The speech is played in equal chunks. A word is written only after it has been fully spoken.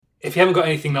If you haven't got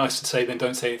anything nice to say, then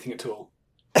don't say anything at all.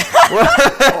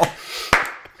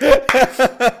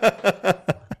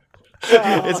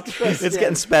 It's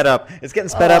getting sped up. It's getting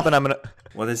sped up, and I'm gonna.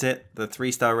 What is it? The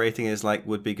 3-star rating is like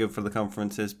would be good for the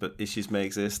conferences, but issues may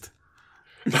exist.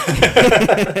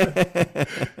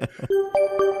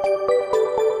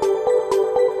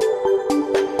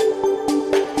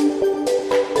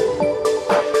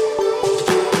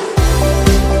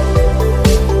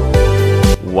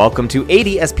 Welcome to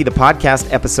ADSP, the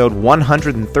podcast, episode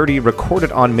 130,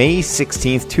 recorded on May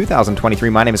 16th, 2023.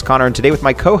 My name is Connor, and today with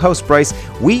my co-host Bryce,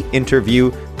 we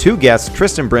interview two guests,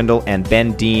 Tristan Brindle and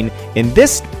Ben Deane. In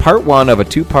this part one of a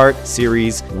two-part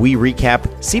series, we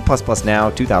recap C++ Now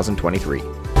 2023.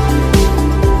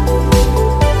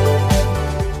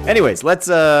 Anyways, let's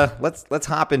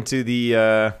hop into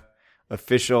the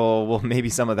official. Well, maybe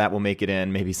some of that will make it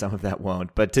in, maybe some of that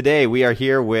won't. But today we are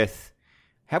here with.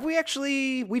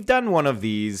 We've done one of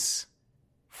these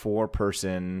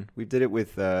 4-person. We did it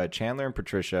with Chandler and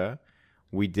Patricia.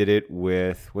 We did it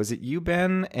with, was it you,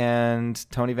 Ben, and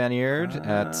Tony Van Eerd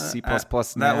at C++ Now?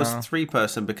 That was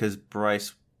 3-person because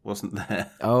Bryce wasn't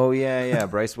there. Oh, yeah.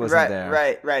 Bryce wasn't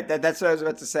there. Right. That's what I was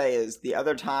about to say is the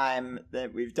other time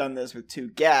that we've done this with 2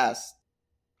 guests.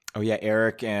 Oh, yeah,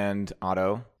 Eric and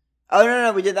Otto. Oh,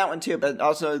 no, we did that one too, but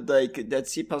also, like, that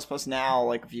C++ Now,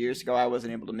 like, a few years ago, I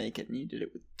wasn't able to make it, and you did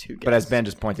it with 2 guests. But as Ben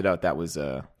just pointed out, that was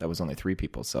only 3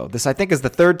 people. So this, I think, is the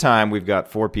third time we've got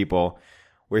 4 people.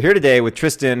 We're here today with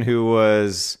Tristan, who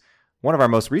was one of our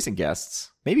most recent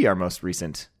guests, maybe our most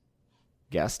recent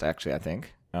guest, actually, I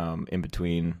think, in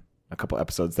between a couple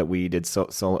episodes that we did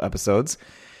solo episodes.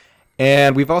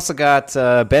 And we've also got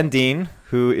Ben Deane,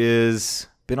 who is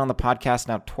been on the podcast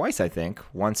now twice, I think,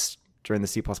 once during the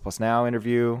C++ Now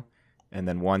interview, and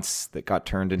then once that got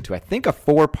turned into, I think, a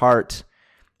 4-part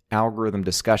algorithm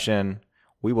discussion.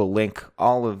 We will link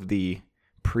all of the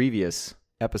previous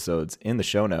episodes in the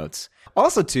show notes.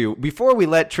 Also, too, before we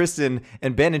let Tristan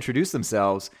and Ben introduce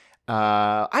themselves,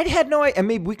 I had no idea, and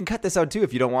maybe we can cut this out, too,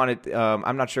 if you don't want it.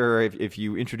 I'm not sure if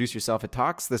you introduce yourself at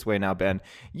talks this way now, Ben.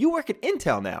 You work at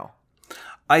Intel now.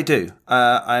 I do.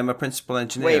 I'm a principal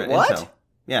engineer at Intel.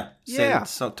 Yeah,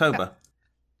 since October.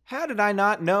 How did I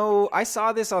not know? I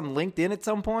saw this on LinkedIn at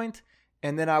some point,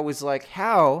 and then I was like,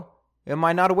 how am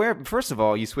I not aware? First of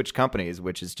all, you switched companies,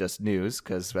 which is just news,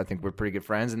 because I think we're pretty good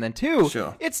friends. And then 2,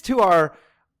 sure. It's to our,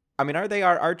 are they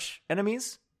our arch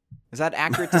enemies? Is that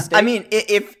accurate to state? I mean,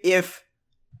 if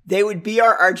they would be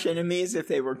our arch enemies if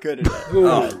they were good at it.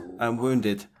 Oh, I'm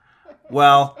wounded.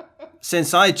 Well,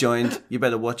 since I joined, you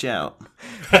better watch out.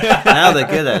 Now they're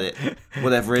good at it,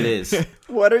 whatever it is.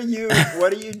 What are you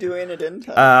doing at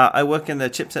Intel? I work in the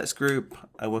chipsets group.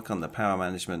 I work on the power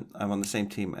management. I'm on the same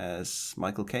team as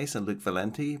Michael Case and Luke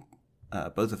Valenti,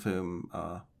 both of whom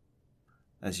are,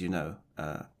 as you know,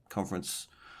 conference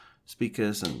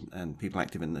speakers and people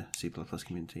active in the C++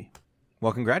 community.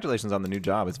 Well, congratulations on the new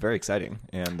job. It's very exciting.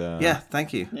 And yeah,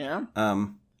 thank you. Yeah.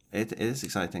 It is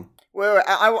exciting. Wait,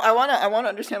 I want to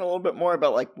understand a little bit more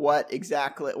about, like, why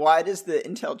does the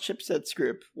Intel chipsets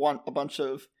group want a bunch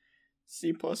of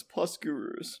C++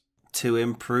 gurus? To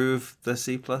improve the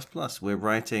C++. We're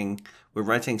writing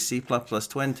C++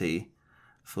 20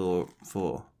 for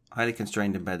highly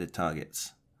constrained embedded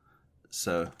targets.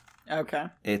 So okay.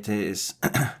 It is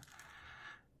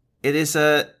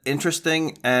a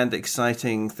interesting and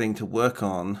exciting thing to work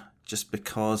on just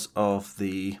because of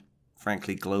the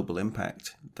frankly global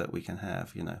impact that we can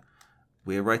have.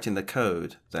 We're writing the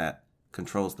code that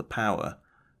controls the power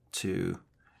to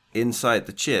inside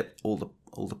the chip, all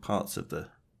the parts of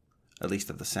at least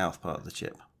of the south part of the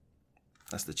chip.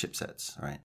 That's the chipsets,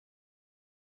 right?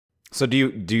 So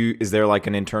is there like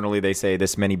an internally they say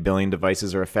this many billion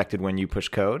devices are affected when you push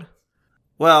code?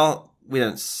 Well, we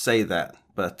don't say that,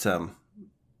 but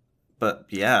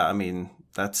yeah, I mean,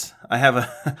 I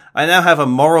now have a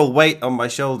moral weight on my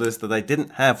shoulders that I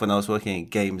didn't have when I was working in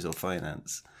games or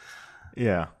finance.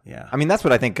 Yeah. Yeah. I mean, that's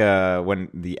what I think when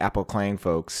the Apple Clang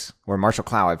folks, or Marshall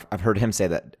Clow, I've heard him say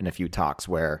that in a few talks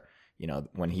where,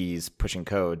 when he's pushing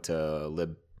code to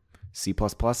lib C++,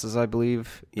 as I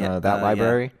believe, that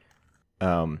library,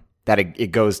 that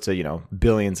it goes to,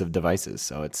 billions of devices.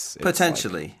 So it's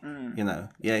potentially,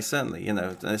 yeah, certainly,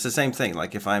 it's the same thing.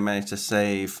 Like if I manage to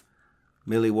save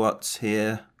milliwatts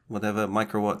here, whatever,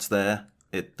 microwatts there,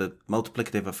 the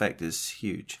multiplicative effect is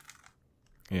huge.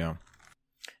 Yeah.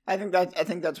 I think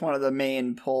that's one of the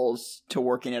main pulls to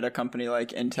working at a company like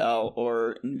Intel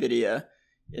or Nvidia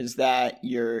is that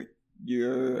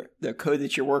the code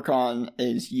that you work on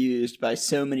is used by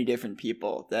so many different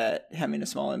people that having a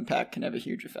small impact can have a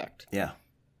huge effect. Yeah.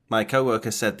 My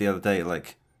coworker said the other day,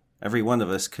 like, every one of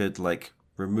us could like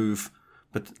remove,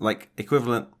 but like the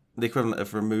equivalent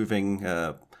of removing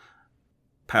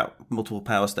multiple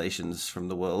power stations from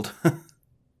the world.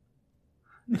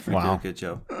 If we do a good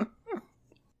job.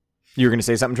 You were going to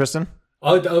say something, Tristan?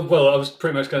 Well, I was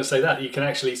pretty much going to say that you can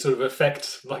actually sort of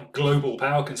affect like global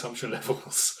power consumption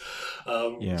levels,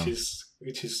 which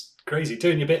is crazy.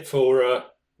 Doing your bit for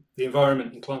the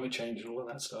environment and climate change and all of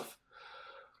that stuff.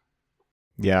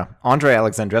 Yeah, Andre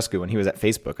Alexandrescu, when he was at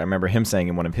Facebook, I remember him saying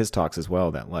in one of his talks as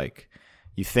well that like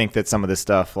you think that some of this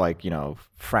stuff, like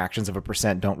fractions of a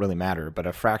percent don't really matter, but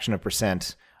a fraction of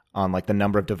percent on like the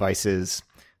number of devices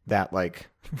that like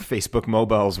Facebook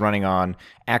mobile's running on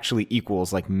actually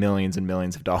equals like millions and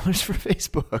millions of dollars for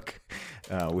Facebook,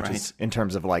 which is in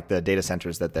terms of like the data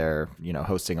centers that they're,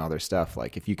 hosting all their stuff.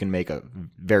 Like if you can make a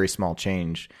very small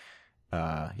change,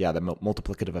 the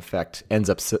multiplicative effect ends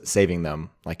up saving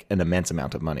them like an immense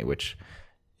amount of money, which,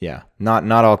 not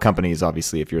all companies,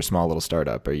 obviously, if you're a small little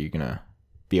startup, are you going to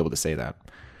be able to say that.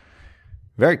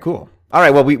 Very cool. All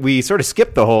right, well, we sort of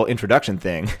skipped the whole introduction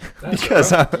thing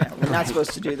because we're not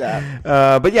supposed to do that.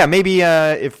 But yeah, maybe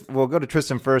if we'll go to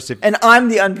Tristan first. And I'm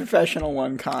the unprofessional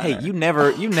one, Connor. Hey, you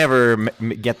never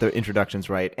get the introductions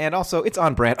right, and also it's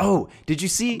on brand. Oh, did you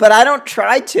see? But I don't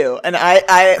try to, and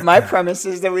I my premise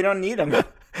is that we don't need them.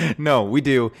 No, we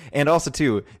do, and also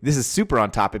too, this is super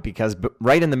on topic because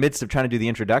right in the midst of trying to do the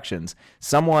introductions,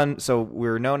 so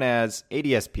we're known as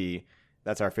ADSP.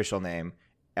 That's our official name.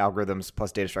 Algorithms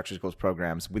plus data structures equals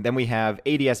programs. Then we have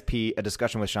ADSP, a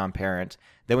discussion with Sean Parent.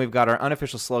 Then we've got our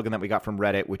unofficial slogan that we got from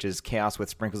Reddit, which is chaos with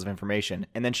sprinkles of information.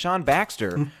 And then Sean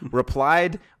Baxter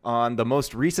replied on the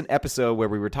most recent episode where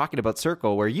we were talking about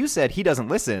Circle, where you said he doesn't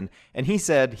listen. And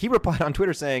he replied on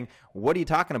Twitter saying, "What are you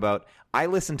talking about? I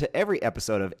listen to every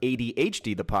episode of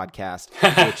ADHD, the podcast,"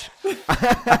 which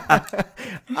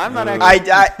I'm not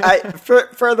actually...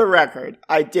 For the record,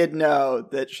 I did know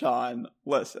that Sean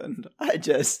listened. I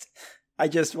just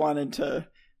wanted to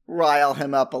rile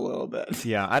him up a little bit.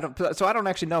 Yeah, I don't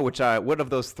actually know which of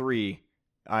those three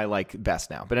I like best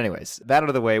now. But anyways, that out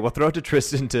of the way, we'll throw it to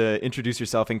Tristan to introduce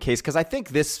yourself in case, because I think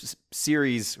this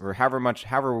series, or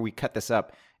however we cut this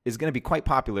up, is going to be quite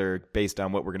popular based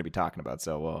on what we're going to be talking about.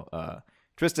 So,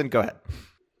 Tristan, go ahead.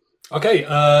 Okay,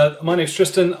 my name's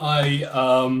Tristan.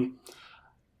 I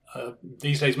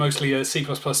these days mostly a C++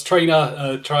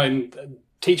 trainer, try and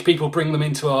teach people, bring them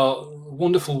into our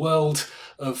wonderful world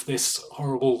of this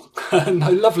horrible,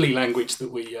 lovely language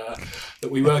that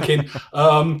we work in.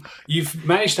 You've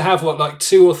managed to have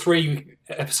 2 or 3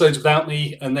 episodes without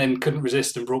me, and then couldn't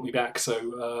resist and brought me back.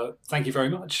 So thank you very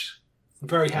much. I'm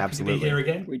very happy to be here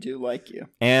again. We do like you.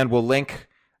 And we'll link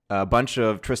a bunch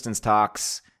of Tristan's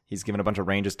talks. He's given a bunch of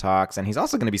Ranges talks, and he's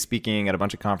also going to be speaking at a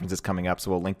bunch of conferences coming up,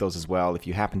 so we'll link those as well. If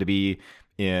you happen to be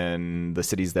in the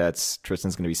cities that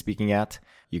Tristan's going to be speaking at,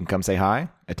 you can come say hi,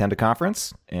 attend a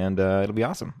conference, and it'll be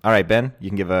awesome. All right, Ben, you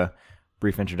can give a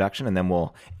brief introduction, and then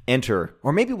we'll enter,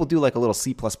 or maybe we'll do like a little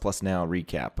C++ Now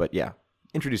recap. But yeah,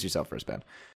 introduce yourself first, Ben.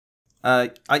 My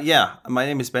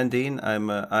name is Ben Deane. I'm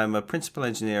a principal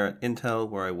engineer at Intel,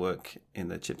 where I work in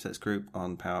the chipsets group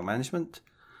on power management,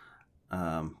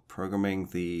 programming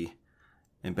the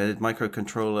embedded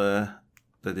microcontroller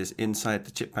that is inside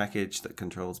the chip package that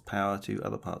controls power to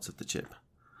other parts of the chip.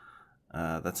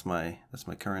 That's my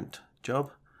current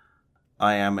job.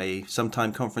 I am a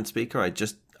sometime conference speaker. I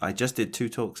just did 2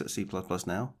 talks at C++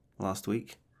 Now last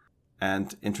week,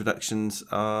 and introductions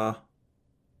are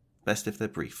best if they're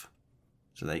brief.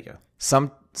 So there you go.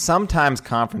 Sometimes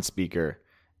conference speaker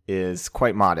is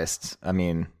quite modest. I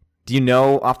mean, do you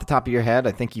know off the top of your head?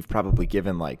 I think you've probably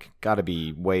given got to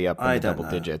be way up in the double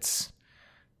digits.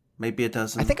 Maybe a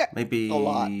dozen. I think maybe a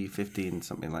lot. 15,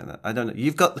 something like that. I don't know.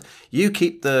 You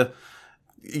keep the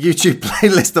YouTube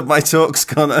playlist of my talks,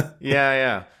 Connor.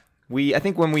 Yeah. I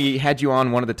think when we had you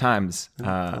on one of the times,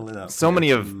 so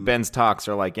many of Ben's talks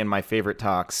are in my favorite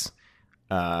talks,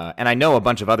 and I know a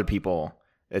bunch of other people.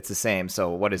 It's the same. So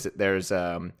what is it? There's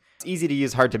it's easy to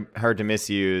use, hard to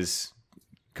misuse,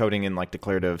 coding in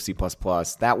declarative C++.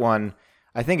 That one,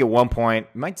 I think at one point,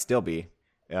 might still be,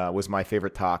 was my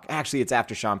favorite talk. Actually, it's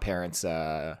after Sean Parent's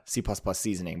C++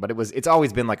 seasoning, but it's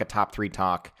always been a top 3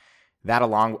 talk. That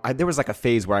there was a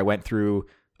phase where I went through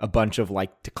a bunch of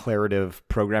declarative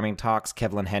programming talks,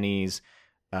 Kevlin Henny's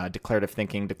declarative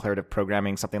thinking, declarative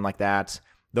programming, something like that.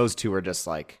 Those 2 are just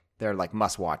they're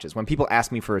must watches. When people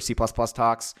ask me for C++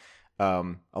 talks,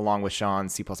 along with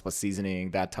Sean's C++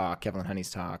 seasoning, that talk, Kevlin Honey's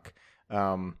talk,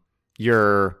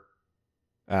 your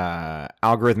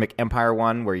algorithmic empire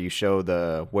one, where you show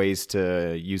the ways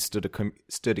to use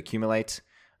stood accumulate,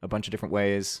 a bunch of different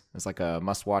ways. It's like a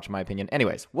must-watch, in my opinion.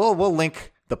 Anyways, we'll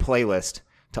link the playlist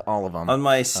to all of them. On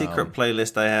my secret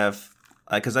playlist, I have,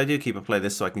 because I do keep a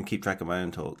playlist so I can keep track of my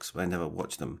own talks, but I never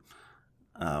watch them.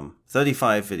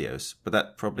 35 videos, but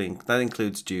that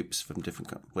includes dupes from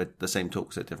with the same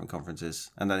talks at different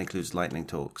conferences, and that includes lightning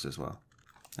talks as well.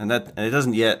 And it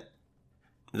doesn't yet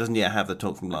have the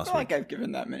talk from last week. I feel like I've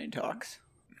given that many talks.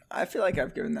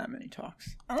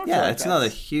 I don't feel Yeah, like it's not a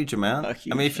huge amount.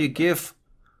 If you give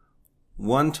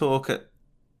one talk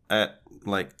at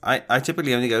like I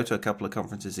typically only go to a couple of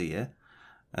conferences a year,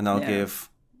 and I'll give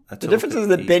a talk. The difference is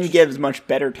that Ben gives much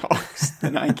better talks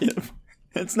than I give.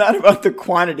 It's not about the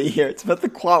quantity here; it's about the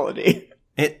quality.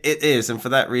 It is, and for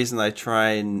that reason, I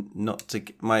try not to.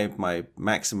 My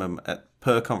maximum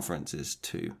per conference is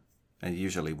 2, and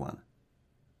usually 1.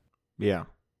 Yeah,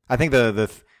 I think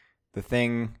the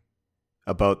thing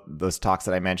about those talks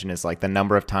that I mentioned is like the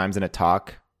number of times in a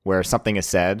talk where something is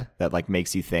said that like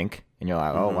makes you think, and you're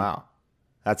like, oh wow,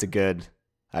 that's a good.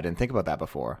 I didn't think about that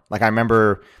before. Like I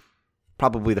remember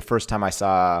probably the first time I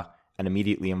saw an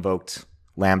immediately invoked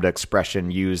Lambda expression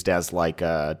used as like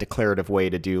a declarative way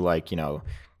to do like,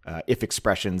 if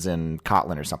expressions in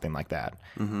Kotlin or something like that.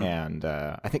 Mm-hmm. And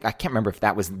I can't remember if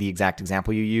that was the exact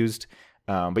example you used,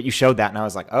 but you showed that and I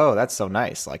was like, oh, that's so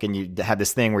nice. Like, and you had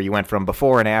this thing where you went from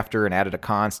before and after and added a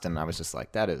const, and I was just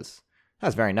like, that's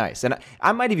very nice. And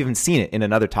I might have even seen it in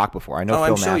another talk before. I know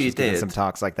Phil Nash has given some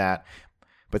talks like that,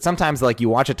 but sometimes like you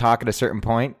watch a talk at a certain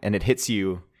point and it hits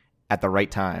you at the right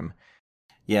time.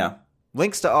 Yeah.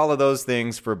 Links to all of those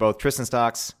things for both Tristan's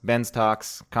talks, Ben's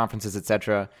talks, conferences,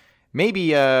 etc.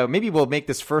 Maybe we'll make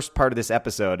this first part of this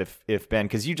episode if Ben,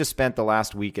 because you just spent the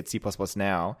last week at C++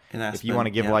 Now. If you want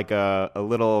to give like a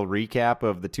little recap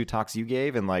of the 2 talks you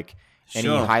gave and like any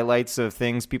highlights of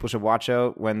things people should watch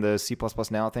out when the C++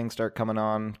 Now things start coming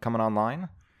online.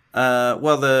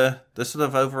 Well, the sort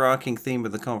of overarching theme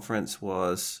of the conference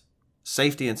was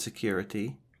safety and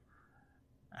security.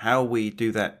 How we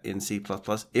do that in C++,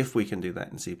 if we can do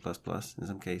that in C++ in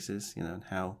some cases, and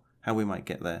how we might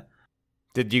get there.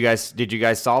 Did you guys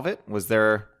solve it? Was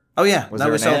there? Oh yeah, we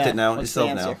solved it now. It's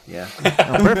solved now. Yeah.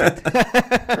 Oh, perfect.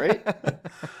 Great.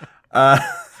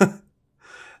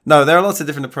 No, there are lots of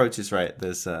different approaches, right?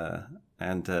 There's So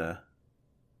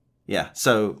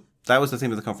that was the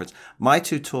theme of the conference. My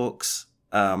 2 talks.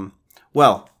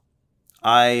 Well,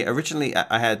 I originally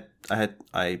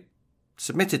I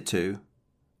submitted 2.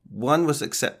 One was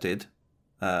accepted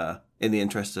in the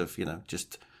interest of,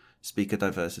 just speaker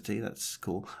diversity. That's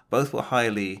cool. Both were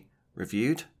highly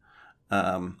reviewed.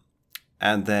 And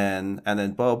then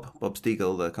Bob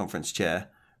Stiegel, the conference chair,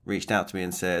 reached out to me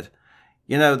and said,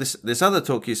 this other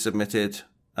talk you submitted,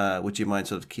 would you mind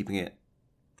sort of keeping it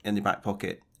in the back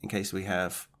pocket in case we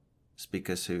have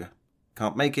speakers who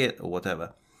can't make it or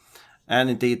whatever? And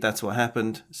indeed, that's what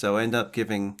happened. So I ended up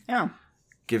giving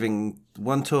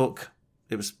one talk.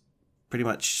 It was pretty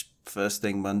much first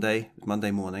thing Monday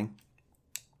morning.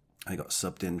 I got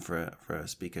subbed in for a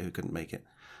speaker who couldn't make it.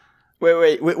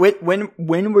 Wait.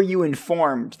 When were you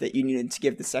informed that you needed to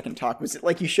give the second talk? Was it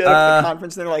like you showed up at the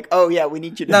conference and they're like, oh yeah, we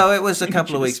need you to... No, it was a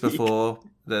couple of weeks before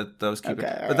those keepers.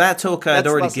 Okay, but that talk I had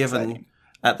already given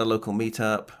at the local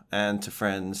meetup and to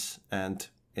friends, and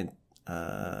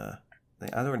I'd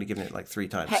already given it like 3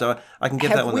 times. So I can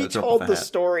give that one at the top of the hat. Have we told the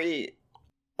story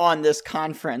on this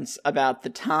conference about the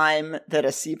time that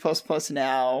a C++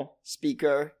 Now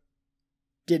speaker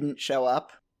didn't show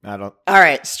up? I don't. All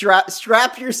right,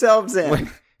 strap yourselves in.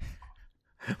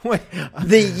 Wait,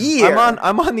 the year.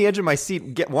 I'm on the edge of my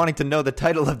seat, wanting to know the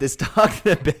title of this talk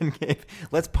that Ben gave.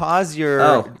 Let's pause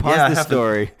the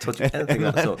story.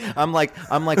 I'm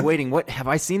like waiting. What have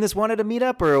I seen this one at a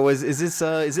meetup, or is this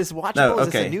watchable? No, okay.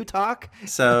 Is this a new talk?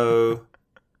 So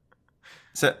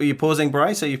are you pausing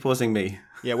Bryce, or are you pausing me?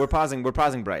 Yeah, we're pausing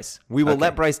Bryce. We will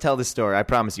let Bryce tell this story. I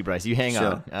promise you, Bryce. You hang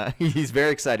on. He's very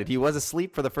excited. He was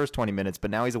asleep for the first 20 minutes, but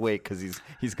now he's awake because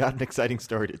he's got an exciting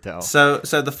story to tell. So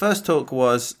the first talk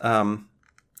was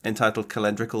entitled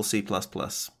Calendrical C++.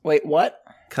 Wait, what?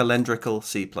 Calendrical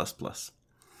C++.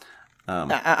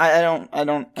 I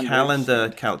don't. Calendar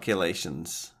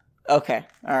calculations. Okay.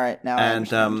 All right. Now.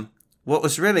 And what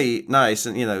was really nice,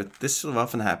 and this sort of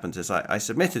often happens, is I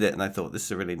submitted it and I thought this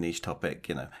is a really niche topic.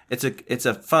 It's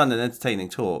a fun and entertaining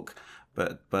talk,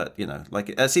 but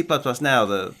like at C++ Now,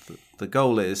 the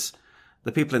goal is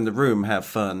the people in the room have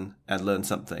fun and learn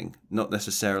something, not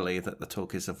necessarily that the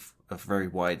talk is of very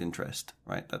wide interest.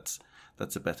 Right? That's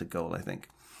a better goal, I think.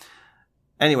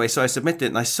 Anyway, so I submitted it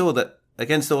and I saw that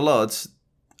against all odds,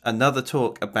 another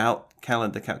talk about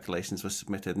calendar calculations was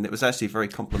submitted, and it was actually very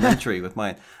complimentary with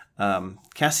mine.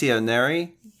 Cassio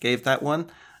Neri gave that one,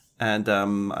 And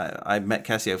I met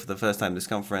Cassio for the first time this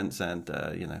conference, and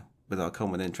with our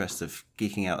common interest of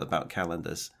geeking out about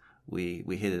calendars, we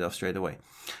hit it off straight away.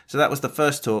 So that was the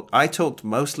first talk. I talked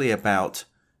mostly about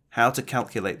how to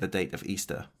calculate the date of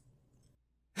Easter.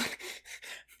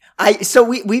 So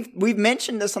we've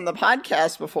mentioned this on the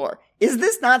podcast before. Is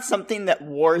this not something that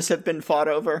wars have been fought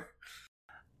over?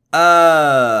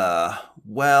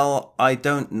 Well, I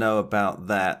don't know about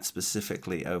that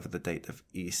specifically over the date of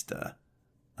Easter.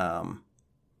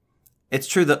 It's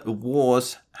true that the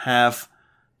wars have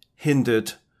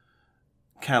hindered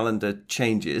calendar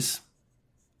changes,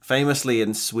 famously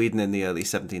in Sweden in the early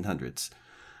 1700s.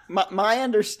 My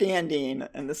understanding,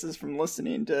 and this is from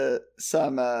listening to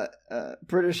some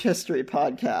British history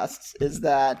podcasts, is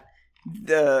that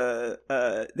there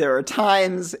are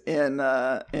times in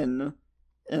the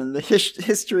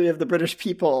history of the British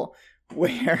people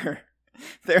where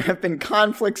there have been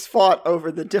conflicts fought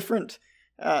over the different.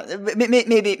 Maybe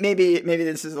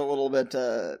this is a little bit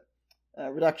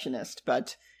reductionist,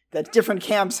 but that different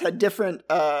camps had different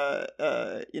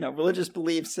religious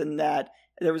beliefs, and that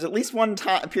there was at least one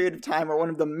period of time where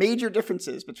one of the major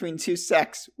differences between two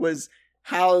sects was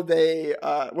how they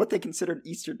what they considered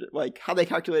Easter, like how they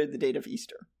calculated the date of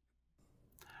Easter.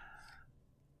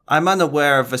 I'm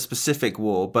unaware of a specific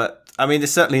war, but I mean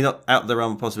it's certainly not out of the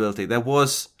realm of possibility. There were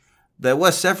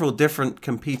several different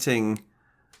competing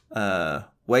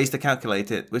ways to calculate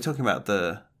it. We're talking about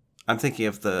I'm thinking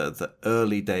of the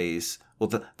early days, or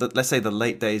the let's say the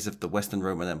late days of the Western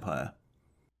Roman Empire.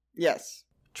 Yes.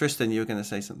 Tristan, you were going to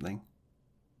say something.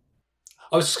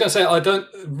 I was just going to say, I don't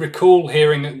recall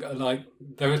hearing, like,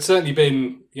 there had certainly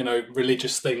been,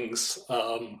 religious things,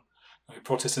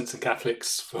 Protestants and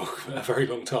Catholics for a very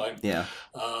long time. Yeah.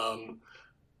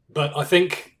 But I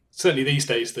think certainly these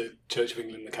days the Church of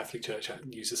England and the Catholic Church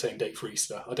use the same date for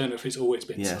Easter. I don't know if it's always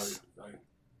been yes.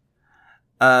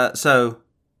 so. So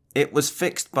it was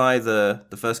fixed by the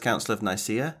First Council of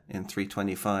Nicaea in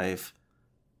 325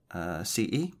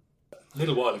 CE. A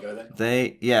little while ago, then.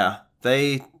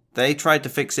 They tried to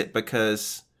fix it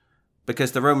because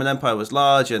the Roman Empire was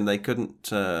large and they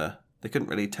couldn't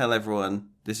really tell everyone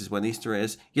this is when Easter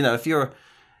is. If you're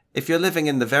living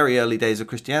in the very early days of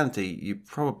Christianity, you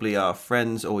probably are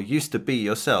friends or used to be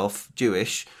yourself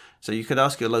Jewish, so you could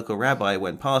ask your local rabbi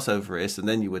when Passover is, and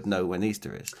then you would know when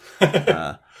Easter is.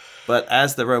 But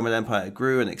as the Roman Empire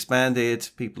grew and expanded,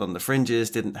 people on the fringes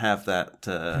didn't have that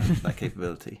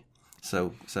capability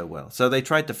so well. So they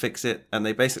tried to fix it, and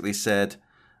they basically said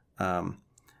the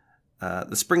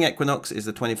spring equinox is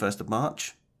the 21st of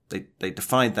March. They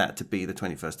defined that to be the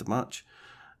 21st of March.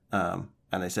 And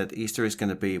they said Easter is going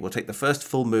to be, we'll take the first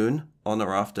full moon on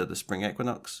or after the spring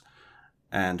equinox,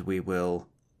 and we will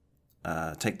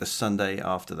take the Sunday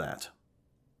after that.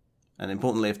 And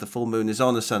importantly, if the full moon is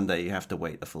on a Sunday, you have to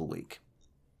wait a full week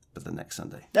for the next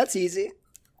Sunday. That's easy.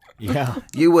 Yeah.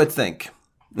 You would think.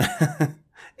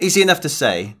 Easy enough to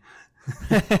say.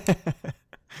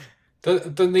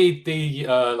 Don't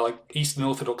the Eastern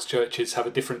Orthodox churches have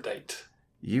a different date?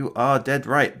 You are dead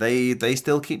right. They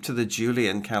still keep to the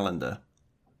Julian calendar.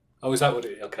 Oh, is that what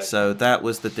it is? Okay. So that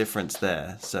was the difference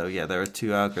there. So yeah, there are two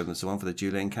algorithms, the one for the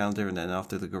Julian calendar, and then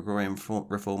after the Gregorian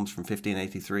reforms from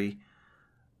 1583,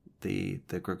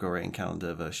 the Gregorian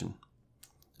calendar version.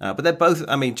 But they're both,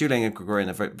 Julian and Gregorian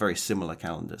are very, very similar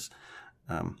calendars.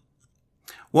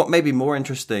 What may be more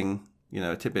interesting,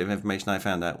 a tidbit of information I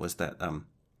found out was that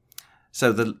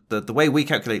so the way we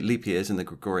calculate leap years in the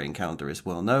Gregorian calendar is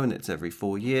well known. It's every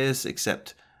 4 years,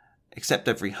 except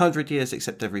every 100 years,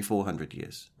 except every 400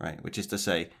 years, right? Which is to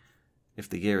say, if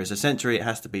the year is a century, it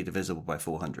has to be divisible by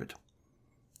 400.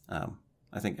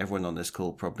 I think everyone on this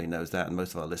call probably knows that, and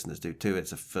most of our listeners do too.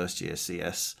 It's a first-year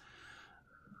CS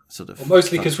sort of... Well,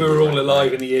 mostly because we were all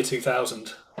alive in the year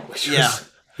 2000. Which was,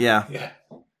 yeah.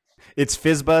 It's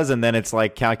FizzBuzz, and then it's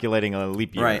like calculating a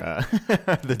leap year. Right.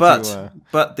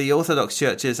 But the Orthodox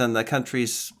churches and the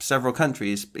several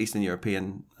countries, Eastern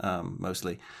European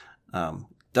mostly,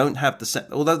 don't have the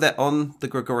although they're on the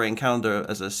Gregorian calendar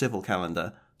as a civil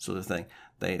calendar sort of thing,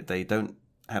 they don't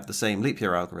have the same leap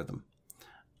year algorithm.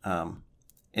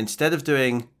 Instead of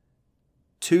doing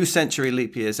 2 century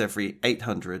leap years every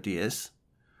 800 years,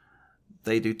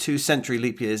 they do 2 century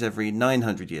leap years every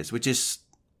 900 years, which is,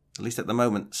 at least at the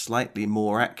moment, slightly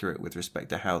more accurate with respect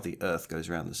to how the Earth goes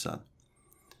around the sun.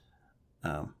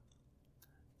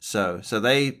 So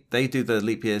they do the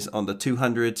leap years on the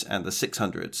 200s and the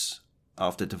 600s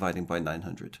after dividing by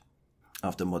 900,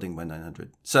 after modding by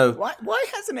 900. So why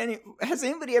has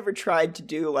anybody ever tried to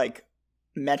do like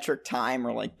metric time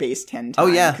or like base 10 time? Oh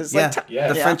yeah, because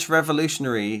the French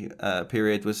Revolutionary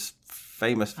period was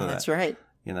famous for that. That's right.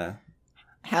 you know.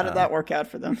 How did that work out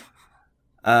for them?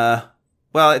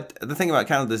 Well, the thing about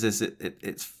calendars is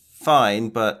it's fine,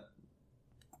 but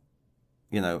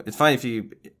you know, it's fine if you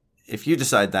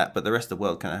decide that, but the rest of the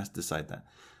world kind of has to decide that.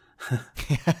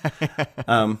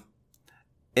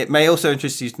 It may also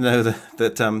interest you to know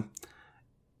that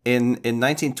in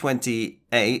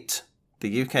 1928,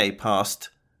 the UK passed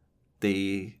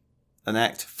an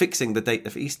act fixing the date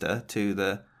of Easter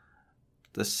to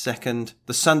the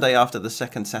Sunday after the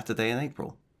second Saturday in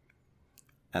April,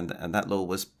 and that law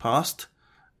was passed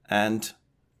and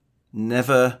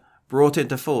never brought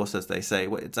into force, as they say.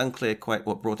 Well, it's unclear quite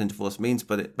what brought into force means,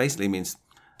 but it basically means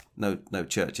no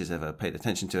church has ever paid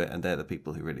attention to it, and they're the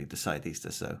people who really decide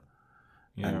Easter. So,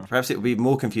 Yeah. and perhaps it would be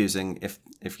more confusing if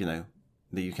you know,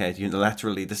 the UK had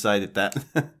unilaterally decided that.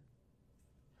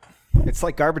 It's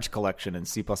like garbage collection in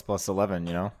C++11,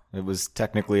 you know? It was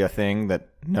technically a thing that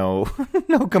no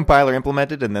compiler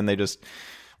implemented, and then they just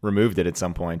removed it at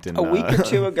some point. A week or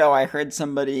two ago, I heard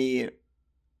somebody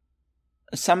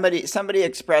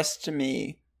expressed to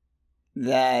me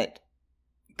that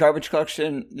garbage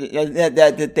collection,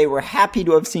 that they were happy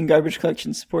to have seen garbage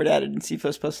collection support added in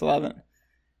C++11.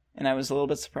 And I was a little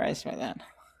bit surprised by that.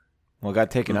 Well, it got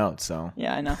taken out, so.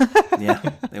 Yeah, I know. Yeah,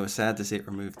 they were sad to see it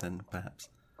removed then, perhaps.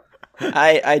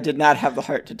 I did not have the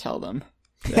heart to tell them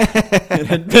that it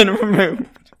had been removed.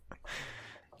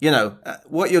 You know,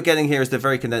 what you're getting here is the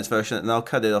very condensed version, and I'll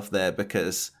cut it off there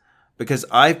because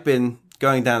I've been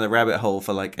going down a rabbit hole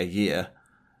for like a year.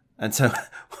 And so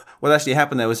what actually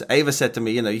happened there was Ava said to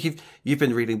me, you know, you've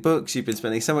been reading books, you've been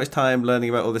spending so much time learning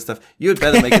about all this stuff. You had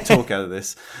better make a talk out of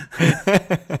this.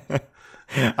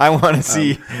 I want to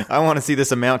see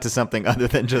this amount to something other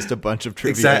than just a bunch of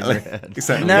trivia in your head.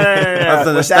 Exactly. No.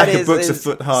 Other than a stack of books a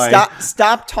foot high.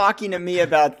 Stop talking to me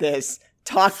about this.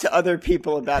 Talk to other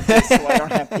people about this so I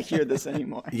don't have to hear this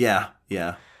anymore. Yeah.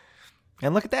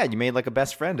 And look at that. You made like a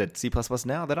best friend at C++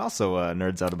 Now that also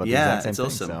nerds out about the exact same it's thing.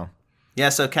 awesome. So. Yeah,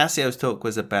 so Cassio's talk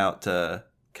was about the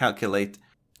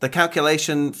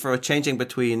calculation for changing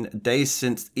between days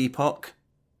since epoch,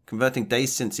 converting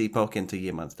days since epoch into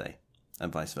year, month, day,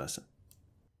 and vice versa.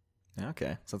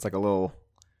 Okay. So it's like a little,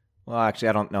 well, actually,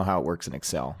 I don't know how it works in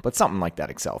Excel, but something like that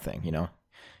Excel thing, you know?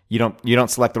 You don't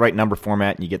select the right number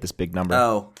format and you get this big number.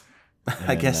 Oh,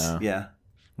 I guess, yeah.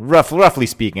 Roughly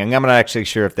speaking, I'm not actually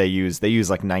sure if they use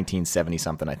like 1970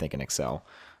 something, I think, in Excel.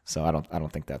 So I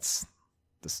don't think that's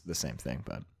the same thing.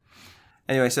 But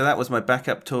anyway, so that was my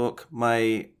backup talk.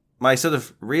 My sort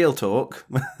of real talk,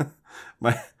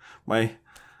 my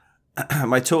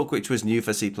talk, which was new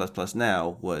for C++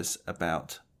 Now, was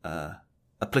about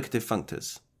applicative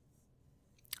functors.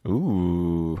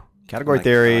 Ooh, category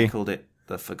theory. I called it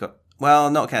the forgot. Well,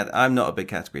 I'm not a big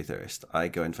category theorist. I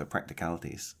go in for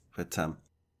practicalities, but I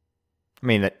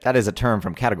mean, that is a term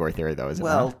from category theory, though, isn't it?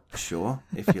 Well, sure,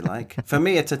 if you like. For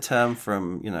me, it's a term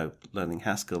from, you know, learning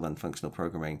Haskell and functional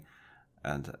programming,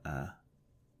 and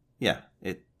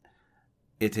it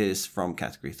is from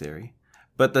category theory.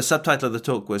 But the subtitle of the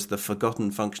talk was The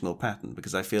Forgotten Functional Pattern,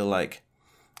 because I feel like,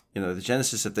 you know, the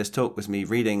genesis of this talk was me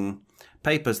reading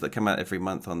papers that come out every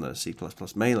month on the C++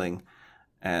 mailing,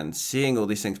 and seeing all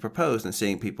these things proposed, and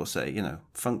seeing people say, you know,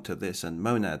 functor this and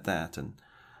monad that, and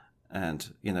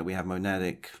you know, we have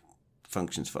monadic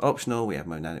functions for optional, we have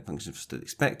monadic functions for still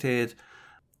expected,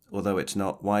 although it's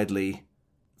not widely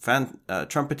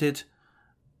trumpeted.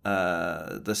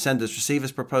 The sender's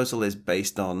receiver's proposal is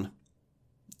based on,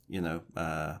 you know,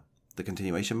 the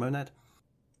continuation monad.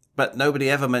 But nobody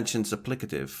ever mentions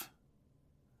applicative.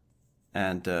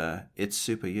 And it's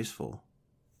super useful.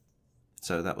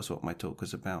 So that was what my talk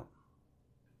was about.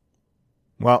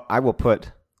 Well, I will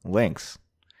put links.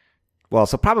 Well,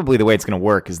 so probably the way it's going to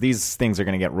work is these things are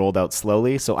going to get rolled out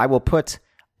slowly. So I will put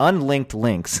unlinked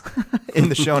links in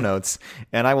the show notes,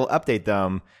 and I will update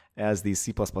them as these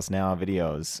C++ Now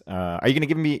videos. Are you going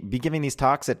to be giving these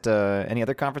talks at any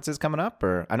other conferences coming up?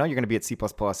 Or I know you're going to be at C++.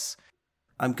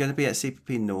 I'm going to be at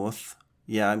CPP North.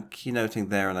 Yeah, I'm keynoting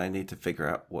there, and I need to figure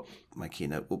out what my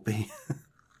keynote will be.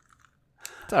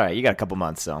 It's all right. You got a couple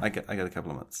months, so. I got a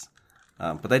couple of months.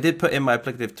 But I did put in my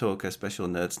applicative talk a special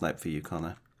nerd snipe for you,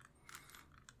 Connor.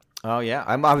 Oh yeah,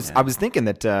 I was thinking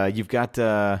that you've got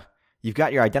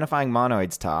your identifying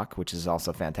monoids talk, which is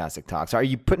also a fantastic talk. So are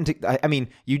you I mean,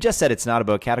 you just said it's not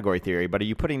about category theory, but are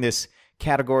you putting this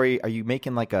category? Are you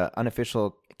making like a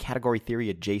unofficial category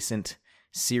theory adjacent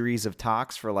series of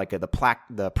talks for like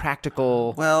the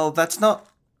practical? Well,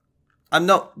 I'm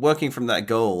not working from that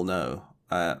goal. No,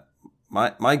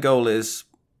 my goal is,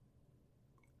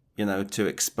 you know, to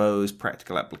expose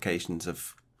practical applications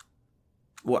of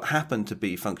what happen to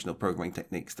be functional programming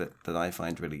techniques that I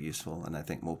find really useful, and I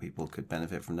think more people could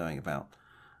benefit from knowing about.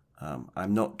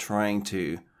 I'm not trying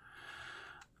to,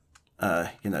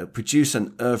 produce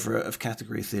an oeuvre of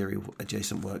category theory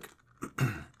adjacent work.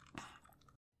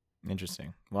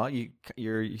 Interesting. Well, you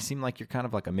seem like you're kind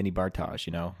of like a mini Bartage,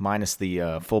 minus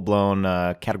the full blown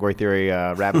category theory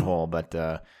rabbit hole, but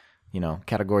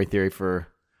category theory for a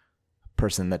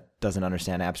person that doesn't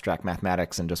understand abstract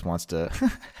mathematics and just wants to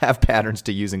have patterns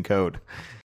to use in code.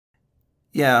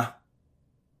 Yeah.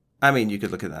 I mean, you could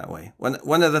look at it that way.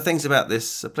 One of the things about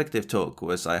this applicative talk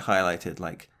was I highlighted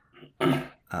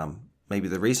maybe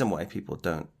the reason why people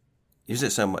don't use it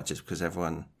so much is because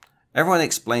everyone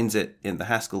explains it in the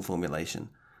Haskell formulation,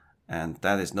 and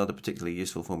that is not a particularly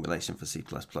useful formulation for C++.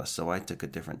 So I took a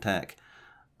different tack.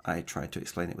 I tried to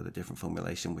explain it with a different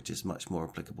formulation, which is much more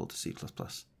applicable to C++.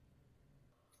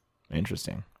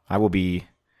 Interesting. I will be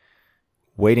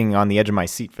waiting on the edge of my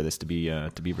seat for this to be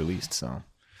released. So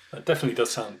that definitely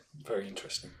does sound very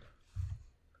interesting.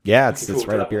 Yeah, it's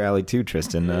right up your alley too,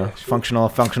 Tristan. Sure.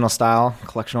 Functional style,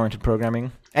 collection-oriented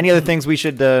programming. Any other things we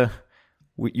should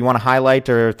you want to highlight,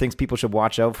 or things people should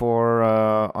watch out for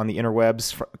on the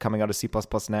interwebs coming out of C++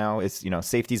 now? It's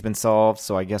safety's been solved,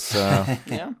 so I guess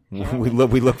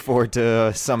we look forward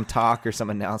to some talk or some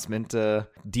announcement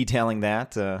detailing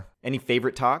that. Any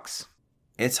favorite talks?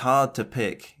 It's hard to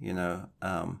pick.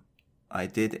 I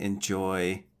did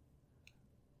enjoy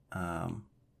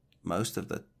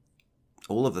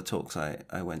all of the talks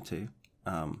I went to.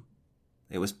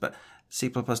 But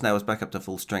C++ now is back up to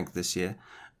full strength this year.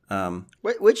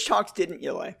 Which talks didn't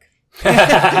you like?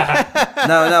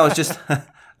 No, it's just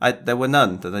there were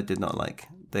none that I did not like.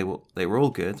 They were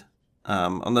all good.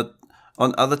 On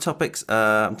other topics,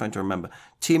 I'm trying to remember.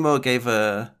 Timur gave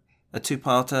a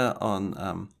two-parter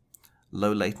on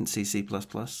low latency C++.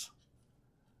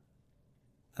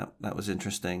 That was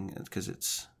interesting because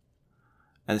it's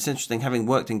interesting having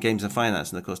worked in games and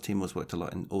finance, and of course Timur's worked a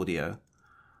lot in audio.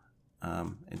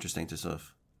 Interesting to sort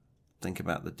of think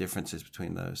about the differences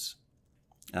between those.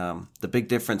 The big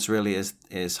difference really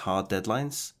is hard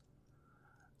deadlines.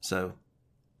 So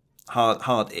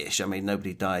hard-ish. I mean,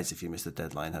 nobody dies if you miss the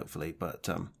deadline, hopefully, but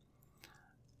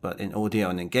in audio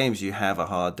and in games, you have a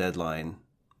hard deadline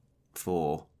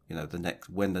for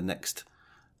when the next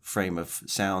frame of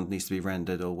sound needs to be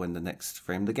rendered, or when the next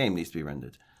frame of the game needs to be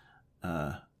rendered.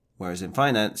 Whereas in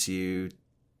finance, you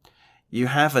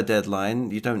have a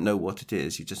deadline. You don't know what it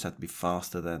is. You just have to be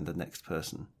faster than the next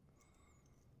person.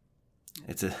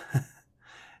 It's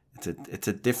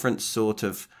a different sort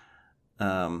of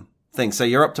thing. So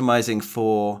you're optimizing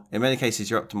for, in many cases,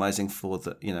 you're optimizing for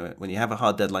when you have a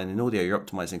hard deadline in audio, you're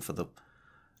optimizing for the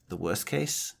worst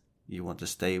case. You want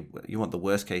the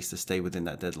worst case to stay within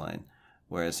that deadline.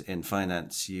 Whereas in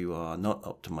finance, you are not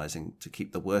optimizing to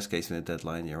keep the worst case in a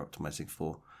deadline. You're optimizing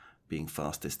for being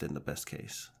fastest in the best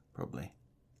case, probably.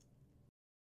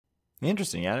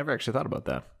 Interesting. Yeah, I never actually thought about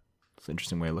that. It's an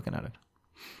interesting way of looking at it.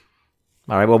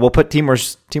 All right. Well, we'll put Timur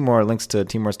links to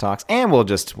Timur's talks, and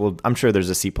I'm sure there's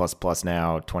a C++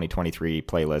 Now 2023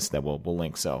 playlist that we'll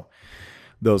link. So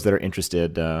those that are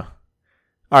interested. All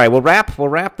right. We'll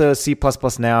wrap the C++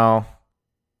 Now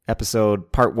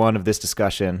episode part 1 of this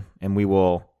discussion, and we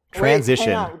will transition.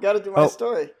 Wait, hang on. We got to do my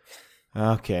story.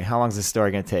 Okay. How long is this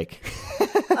story going to take?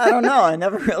 I don't know. I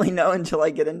never really know until I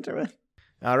get into it.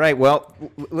 All right. Well,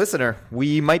 listener,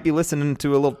 we might be listening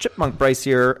to a little chipmunk Bryce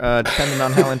here, depending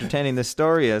on how entertaining this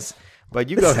story is. But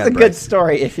you go ahead, Bryce.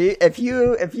 Bryce. It's a good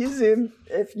story.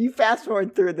 If you fast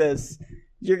forward through this,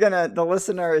 the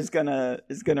listener is gonna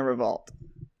revolt.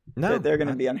 No, they're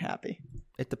gonna be unhappy.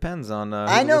 It depends on. Who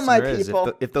I know my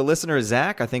people. If the listener is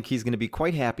Zach, I think he's going to be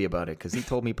quite happy about it because he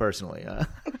told me personally. All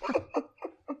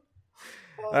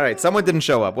right. Someone didn't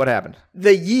show up. What happened?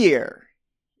 The year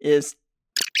is.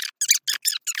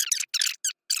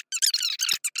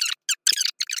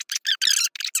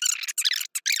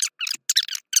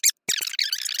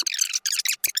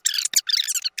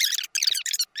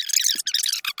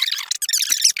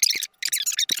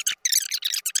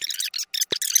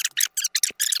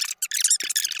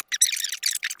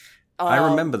 I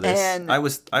remember this. I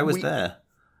was there.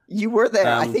 You were there.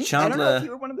 I don't know Chandler, if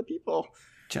you were one of the people.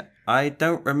 I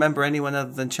don't remember anyone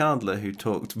other than Chandler who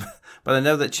talked, but I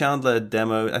know that Chandler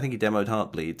demoed. I think he demoed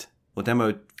Heartbleed or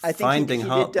demoed Finding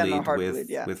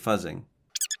Heartbleed with fuzzing.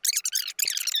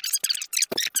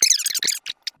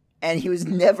 And he was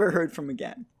never heard from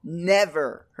again.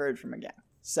 Never heard from again.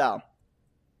 So,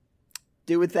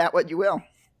 do with that what you will.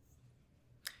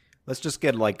 Let's just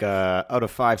get out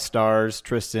of 5 stars.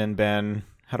 Tristan, Ben,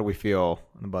 how do we feel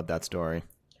about that story?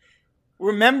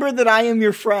 Remember that I am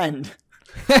your friend.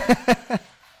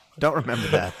 Don't remember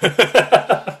that.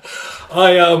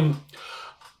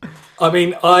 I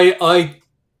mean, I,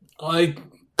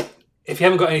 if you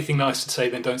haven't got anything nice to say,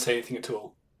 then don't say anything at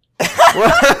all.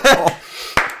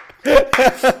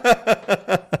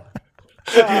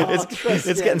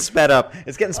 It's getting sped up.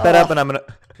 It's getting sped up, and I'm gonna.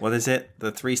 What is it?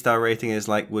 The 3-star rating is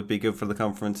like would be good for the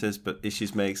conferences, but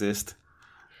issues may exist.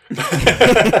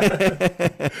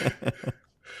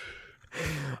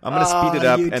 I'm gonna speed it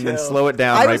up and then slow it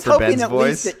down right for Ben's voice. I was hoping at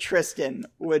least that Tristan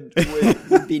would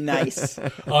be nice.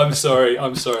 I'm sorry. I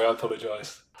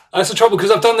apologise. That's the trouble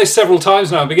because I've done this several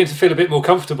times now. I'm beginning to feel a bit more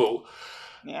comfortable.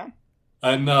 Yeah.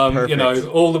 And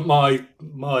all of my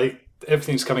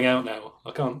everything's coming out now.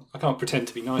 I can't pretend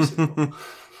to be nice anymore.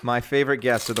 My favorite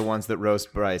guests are the ones that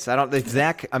roast Bryce. I don't think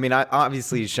Zach. I mean,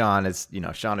 obviously Sean is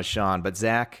Sean, but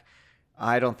Zach,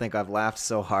 I don't think I've laughed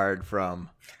so hard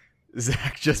from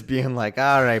Zach just being like,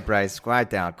 "All right, Bryce, quiet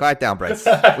down, Bryce.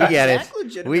 We get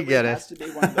it. We get it." Has to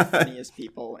be one of the funniest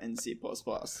people in C++.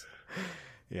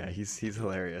 Yeah, he's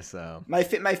hilarious. My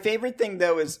favorite thing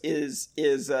though is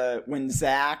when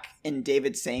Zach and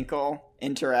David Sankel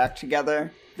interact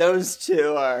together. Those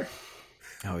two are.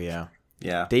 Oh yeah.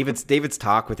 Yeah. David's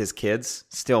talk with his kids,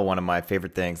 still one of my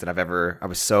favorite things that I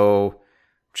was so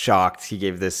shocked. He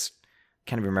gave this,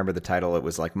 can't even remember the title. It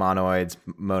was like monoids,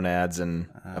 monads, and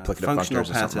applicative functional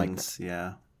functors or something patterns. like that.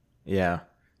 Yeah. Yeah.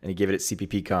 And he gave it at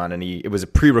CPPCon, and it was a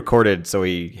pre-recorded, so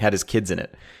he had his kids in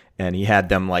it. And he had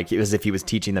them like, it was as if he was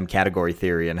teaching them category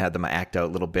theory and had them act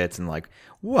out little bits and like,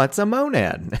 what's a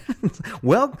monad?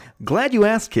 Well, glad you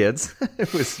asked, kids.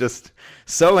 It was just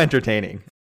so entertaining.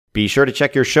 Be sure to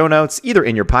check your show notes either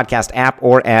in your podcast app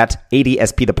or at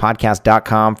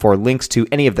adspthepodcast.com for links to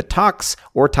any of the talks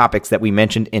or topics that we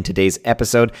mentioned in today's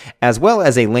episode, as well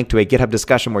as a link to a GitHub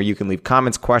discussion where you can leave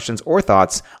comments, questions, or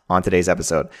thoughts on today's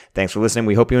episode. Thanks for listening.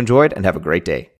 We hope you enjoyed and have a great day.